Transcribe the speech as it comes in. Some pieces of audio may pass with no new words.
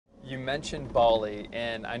You mentioned Bali,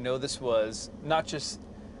 and I know this was not just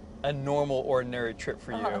a normal, ordinary trip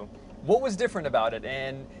for you. What was different about it,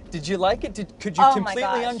 and did you like it? Could you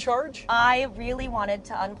completely uncharge? I really wanted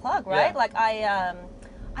to unplug, right? Yeah. Like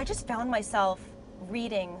I just found myself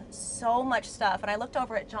reading so much stuff, and I looked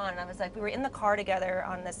over at John, and I was like, we were in the car together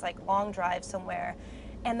on this like long drive somewhere,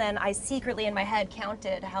 and then I secretly in my head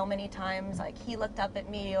counted how many times like he looked up at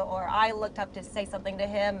me or I looked up to say something to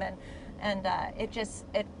him, and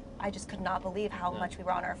I just could not believe how much we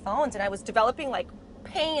were on our phones, and I was developing like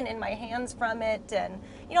pain in my hands from it, and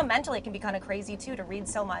you know, mentally it can be kind of crazy too to read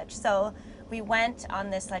so much. So we went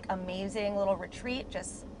on this like amazing little retreat.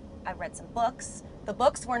 I read some books. The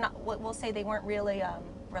books were not, we'll say they weren't really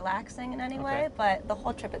relaxing in any way, but the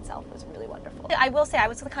whole trip itself was really wonderful. I will say I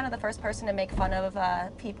was kind of the first person to make fun of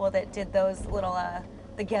people that did those little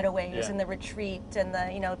the getaways and the retreat and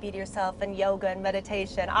the, you know, be to yourself and yoga and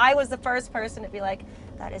meditation. I was the first person to be like,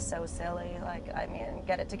 that is so silly. Like, I mean,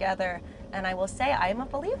 get it together. And I will say I'm a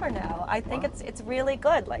believer now. I think it's really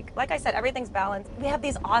good. Like I said, everything's balanced. We have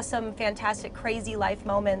these awesome, fantastic, crazy life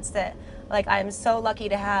moments that like I'm so lucky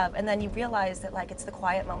to have. And then you realize that like it's the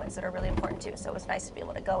quiet moments that are really important too. So it was nice to be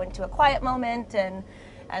able to go into a quiet moment, and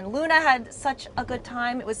Luna had such a good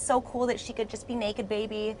time. It was so cool that she could just be naked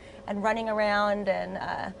baby and running around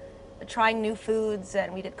and trying new foods,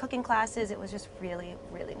 and we did cooking classes. It was just really,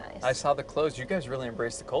 really nice. I saw the clothes. You guys really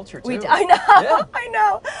embraced the culture too. We did. I know. Yeah. I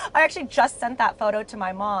know. I actually just sent that photo to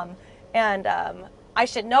my mom, and I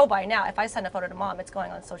should know by now. If I send a photo to mom, it's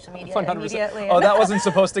going on social media 100%. immediately. Oh, that wasn't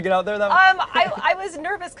supposed to get out there. I was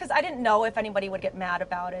nervous because I didn't know if anybody would get mad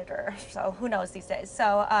about it, or so who knows these days.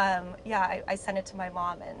 So yeah, I sent it to my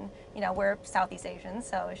mom, and you know, we're Southeast Asian,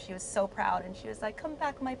 so she was so proud, and she was like, "Come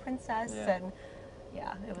back, my princess," and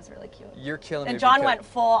yeah, it was really cute. You're killing me. And John went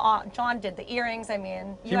full on. John did the earrings. I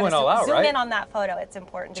mean, he went all out, right? Zoom in on that photo. It's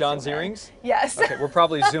important. John's earrings? Yes. Okay, we're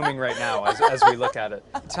probably zooming right now as we look at it.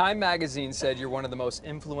 Time magazine said you're one of the most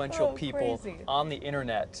influential people on the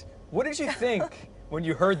internet. What did you think when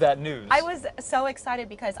you heard that news? I was so excited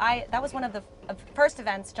because that was one of the first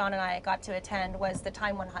events John and I got to attend, was the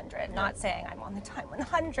Time 100. Not saying I'm on the Time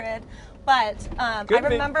 100, but I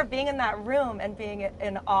remember being in that room and being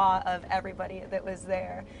in awe of everybody that was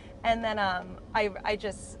there. And then I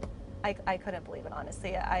couldn't believe it,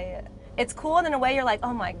 honestly. It's cool, and in a way you're like,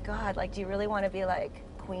 oh my God, like, do you really want to be like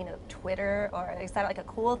queen of Twitter, or is that like a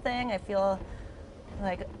cool thing? I feel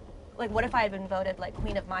like what if I had been voted like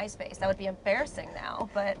queen of MySpace? That would be embarrassing now,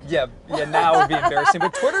 but yeah, now it would be embarrassing.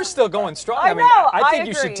 But Twitter's still going strong. I mean, I think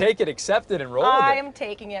you should take it, accept it, and roll with it. I am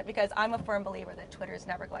taking it because I'm a firm believer that Twitter is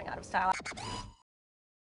never going out of style.